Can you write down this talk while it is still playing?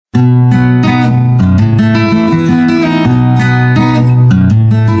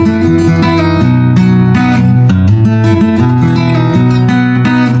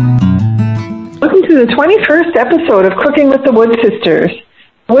episode of Cooking with the Wood Sisters.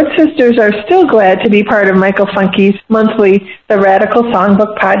 The Wood Sisters are still glad to be part of Michael Funke's monthly The Radical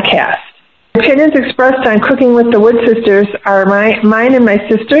Songbook podcast. The opinions expressed on Cooking with the Wood Sisters are mine and my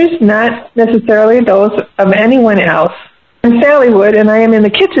sister's, not necessarily those of anyone else. I'm Sally Wood, and I am in the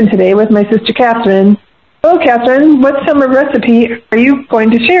kitchen today with my sister Catherine. Hello, Catherine. What summer recipe are you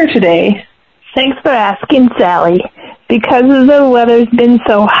going to share today? Thanks for asking, Sally. Because the weather's been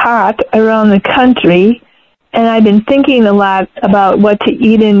so hot around the country, and I've been thinking a lot about what to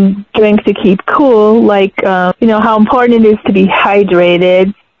eat and drink to keep cool, like, how important it is to be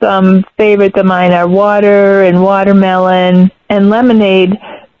hydrated. Some favorites of mine are water and watermelon and lemonade,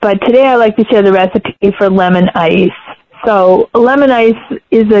 but today I'd like to share the recipe for lemon ice. So lemon ice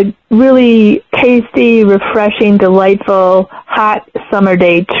is a really tasty, refreshing, delightful, hot summer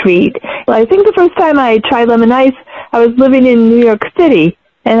day treat. I think the first time I tried lemon ice, I was living in New York City,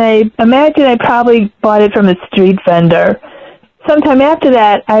 and I imagine I probably bought it from a street vendor. Sometime after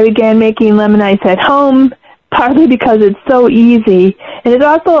that, I began making lemon ice at home, partly because it's so easy, and it's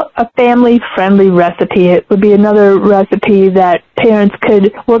also a family-friendly recipe. It would be another recipe that parents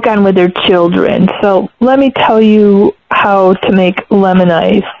could work on with their children. So let me tell you how to make lemon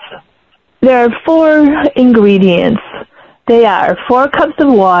ice. There are 4 ingredients. They are 4 cups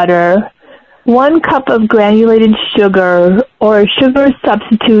of water, 1 cup of granulated sugar, or a sugar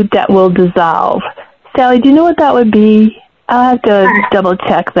substitute that will dissolve. Sally, do you know what that would be? I'll have to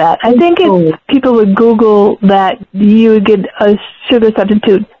double-check that. I think if people would Google that, you would get a sugar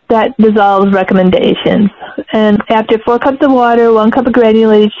substitute that dissolves recommendations. And after 4 cups of water, 1 cup of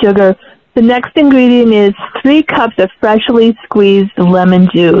granulated sugar, the next ingredient is 3 cups of freshly squeezed lemon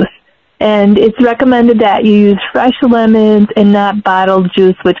juice. And it's recommended that you use fresh lemons and not bottled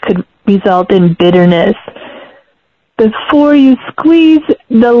juice, which could result in bitterness. Before you squeeze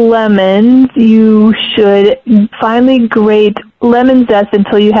the lemons, you should finely grate lemon zest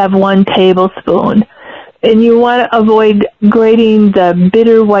until you have 1 tablespoon. And you want to avoid grating the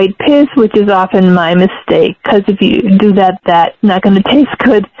bitter white pith, which is often my mistake, because if you do that, that's not going to taste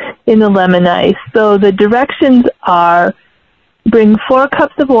good in the lemon ice. So the directions are: bring 4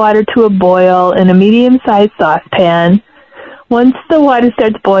 cups of water to a boil in a medium-sized saucepan. Once the water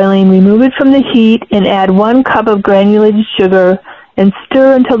starts boiling, remove it from the heat and add 1 cup of granulated sugar and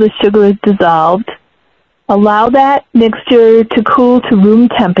stir until the sugar is dissolved. Allow that mixture to cool to room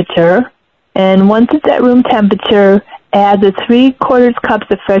temperature. And once it's at room temperature, add the 3/4 cups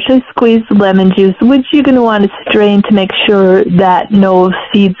of freshly squeezed lemon juice, which you're going to want to strain to make sure that no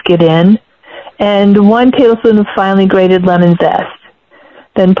seeds get in, and 1 tablespoon of finely grated lemon zest.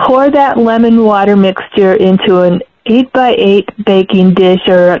 Then pour that lemon water mixture into an 8x8 baking dish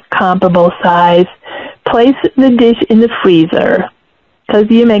or a comparable size. Place the dish in the freezer because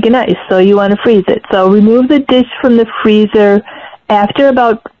you're making ice, so you want to freeze it. So remove the dish from the freezer after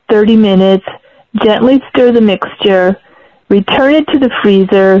about 30 minutes. Gently stir the mixture. Return it to the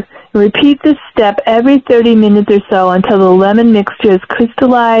freezer. Repeat this step every 30 minutes or so until the lemon mixture is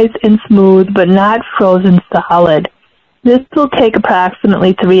crystallized and smooth but not frozen solid. This will take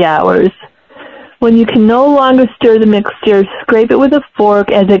approximately 3 hours. When you can no longer stir the mixture, scrape it with a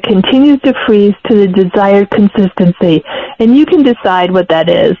fork as it continues to freeze to the desired consistency, and you can decide what that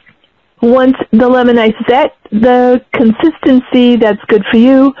is. Once the lemon ice is at the consistency that's good for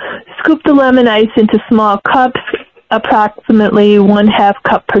you, scoop the lemon ice into small cups, approximately 1/2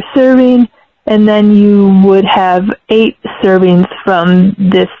 cup per serving, and then you would have 8 servings from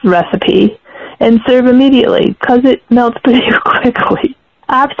this recipe. And serve immediately, because it melts pretty quickly.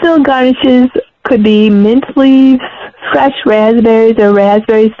 Optional garnishes could be mint leaves, fresh raspberries or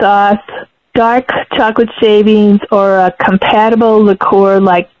raspberry sauce, dark chocolate shavings, or a compatible liqueur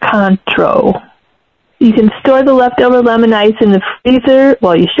like Cointreau. You can store the leftover lemon ice in the freezer.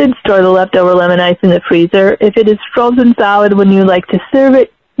 Well, you should store the leftover lemon ice in the freezer. If it is frozen solid when you like to serve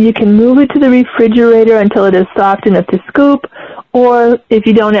it, you can move it to the refrigerator until it is soft enough to scoop, or if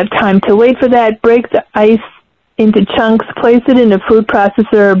you don't have time to wait for that, break the ice into chunks, place it in a food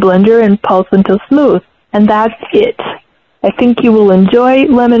processor or blender, and pulse until smooth. And that's it. I think you will enjoy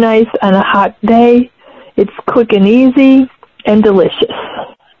lemon ice on a hot day. It's quick and easy and delicious.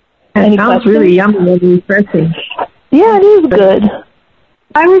 That sounds really yummy and refreshing. Yeah, it is good.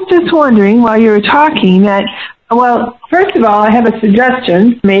 I was just wondering while you were talking that, well, first of all, I have a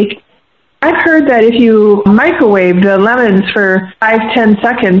suggestion to make. I've heard that if you microwave the lemons for 5-10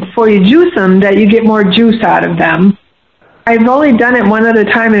 seconds before you juice them, that you get more juice out of them. I've only done it one other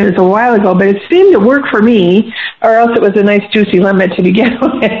time, and it was a while ago, but it seemed to work for me, or else it was a nice juicy lemon to begin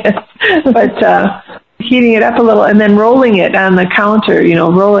with. But heating it up a little and then rolling it on the counter,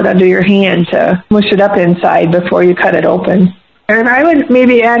 roll it under your hand to mush it up inside before you cut it open. And I would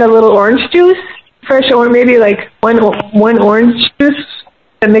maybe add a little orange juice, fresh orange, maybe like one orange juice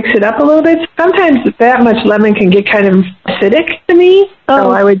to mix it up a little bit. Sometimes that much lemon can get kind of acidic to me,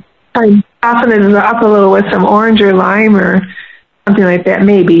 so I would soften it up a little with some orange or lime or something like that,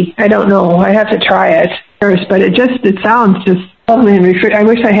 maybe. I don't know. I have to try it first, but it sounds just lovely and refreshing. I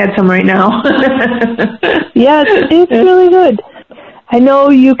wish I had some right now. Yes, it's really good. I know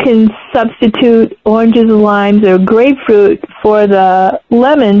you can substitute oranges, limes, or grapefruit for the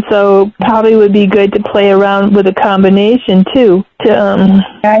lemon, so probably would be good to play around with a combination, too, to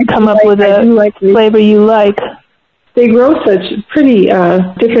come up with a flavor you like. They grow such pretty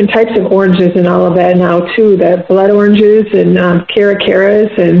different types of oranges and all of that now, too, the blood oranges and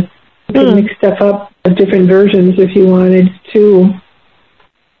caracaras, and you can mix stuff up with different versions if you wanted to.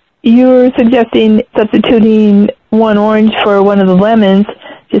 You're suggesting substituting one orange for one of the lemons.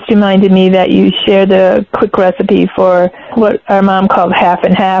 Just reminded me that you shared a quick recipe for what our mom called half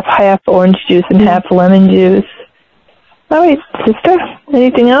and half orange juice and half lemon juice. All right, sister,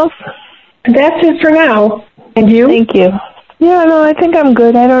 anything else? That's it for now. And you? Thank you. Yeah, no, I think I'm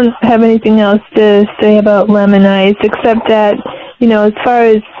good. I don't have anything else to say about lemon ice, except that, as far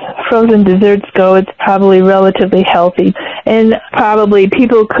as frozen desserts go, it's probably relatively healthy. And probably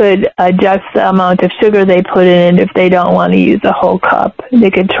people could adjust the amount of sugar they put in if they don't want to use a whole cup. They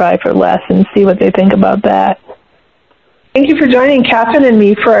could try for less and see what they think about that. Thank you for joining Catherine and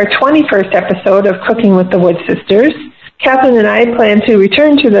me for our 21st episode of Cooking with the Wood Sisters. Catherine and I plan to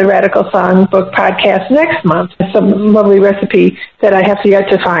return to the Radical Songbook podcast next month with some lovely recipe that I have yet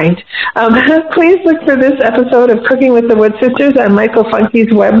to find. Please look for this episode of Cooking with the Wood Sisters on Michael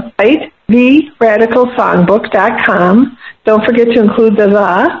Funke's website, theradicalsongbook.com. Don't forget to include the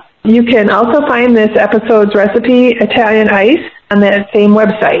 "the." You can also find this episode's recipe, Italian ice, on that same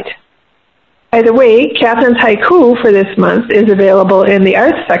website. By the way, Catherine's haiku for this month is available in the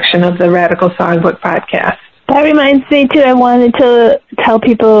arts section of the Radical Songbook podcast. That reminds me, too, I wanted to tell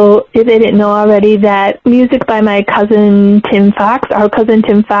people, if they didn't know already, that music by my cousin Tim Fox, our cousin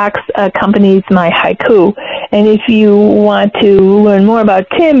Tim Fox, accompanies my haiku. And if you want to learn more about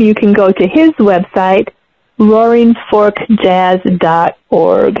Tim, you can go to his website,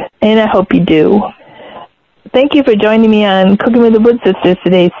 roaringforkjazz.org. And I hope you do. Thank you for joining me on Cooking with the Wood Sisters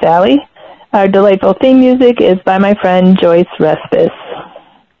today, Sally. Our delightful theme music is by my friend Joyce Respis.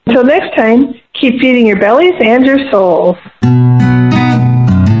 Until next time, keep feeding your bellies and your souls.